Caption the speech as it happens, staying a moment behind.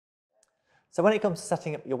So when it comes to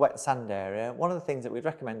setting up your wet sand area, one of the things that we'd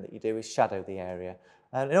recommend that you do is shadow the area.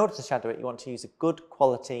 And in order to shadow it, you want to use a good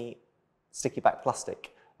quality sticky back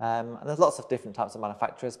plastic. And there's lots of different types of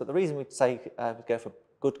manufacturers, but the reason we'd say go for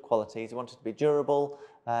good quality is you want it to be durable,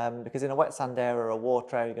 because in a wet sand area or a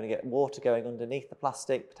water area, you're going to get water going underneath the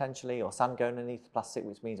plastic potentially, or sand going underneath the plastic,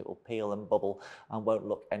 which means it will peel and bubble and won't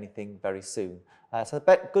look anything very soon. So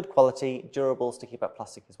good quality, durable sticky back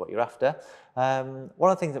plastic is what you're after.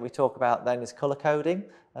 One of the things that we talk about then is colour coding.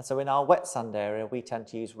 So in our wet sand area, we tend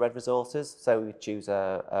to use red resources, so we choose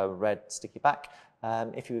a red sticky back.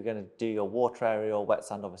 If you were going to do your water area or wet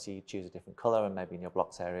sand, obviously you choose a different colour, and maybe in your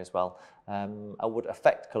blocks area as well. I would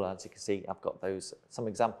affect colour, as you can see. I've got some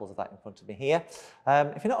examples of that in front of me here.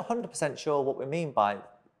 If you're not 100% sure what we mean by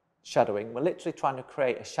shadowing, we're literally trying to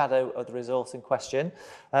create a shadow of the resource in question.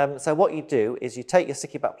 So what you do is you take your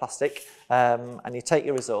sticky back plastic and you take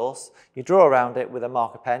your resource, you draw around it with a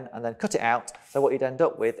marker pen and then cut it out. So what you'd end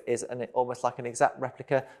up with is almost like an exact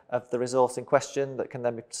replica of the resource in question that can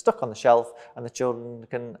then be stuck on the shelf, and the children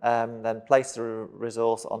can then place the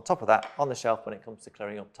resource on top of that on the shelf when it comes to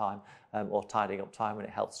clearing up time or tidying up time, and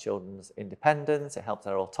it helps children's independence, it helps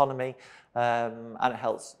their autonomy, and it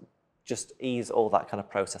helps just ease all that kind of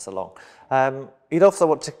process along. You'd also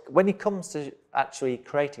want to, when it comes to actually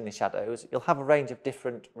creating the shadows, you'll have a range of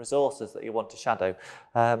different resources that you want to shadow.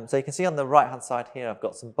 So you can see on the right hand side here, I've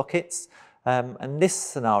got some buckets. In this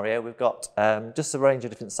scenario, we've got just a range of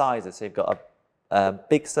different sizes. So you've got a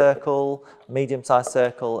big circle, medium-sized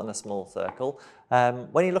circle, and a small circle.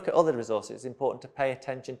 When you look at other resources, it's important to pay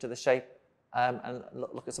attention to the shape and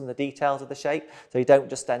look at some of the details of the shape, so you don't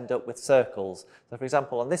just end up with circles. So for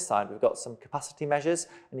example, on this side we've got some capacity measures,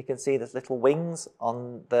 and you can see there's little wings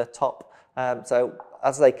on the top. So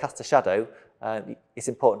as they cast a shadow, it's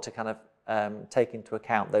important to kind of take into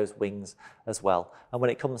account those wings as well. And when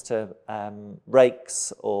it comes to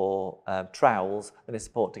rakes or trowels, then it's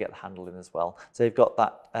important to get the handle in as well. So you've got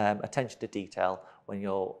that attention to detail when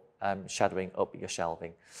you're shadowing up your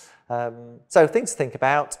shelving. So things to think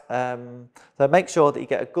about. So make sure that you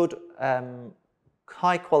get a good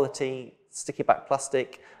high quality sticky back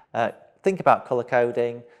plastic. Think about colour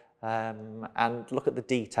coding and look at the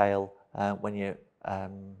detail when you're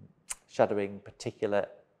shadowing particular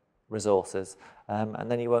resources, and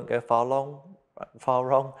then you won't go far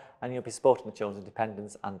wrong, and you'll be supporting the children's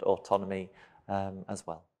independence and autonomy as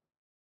well.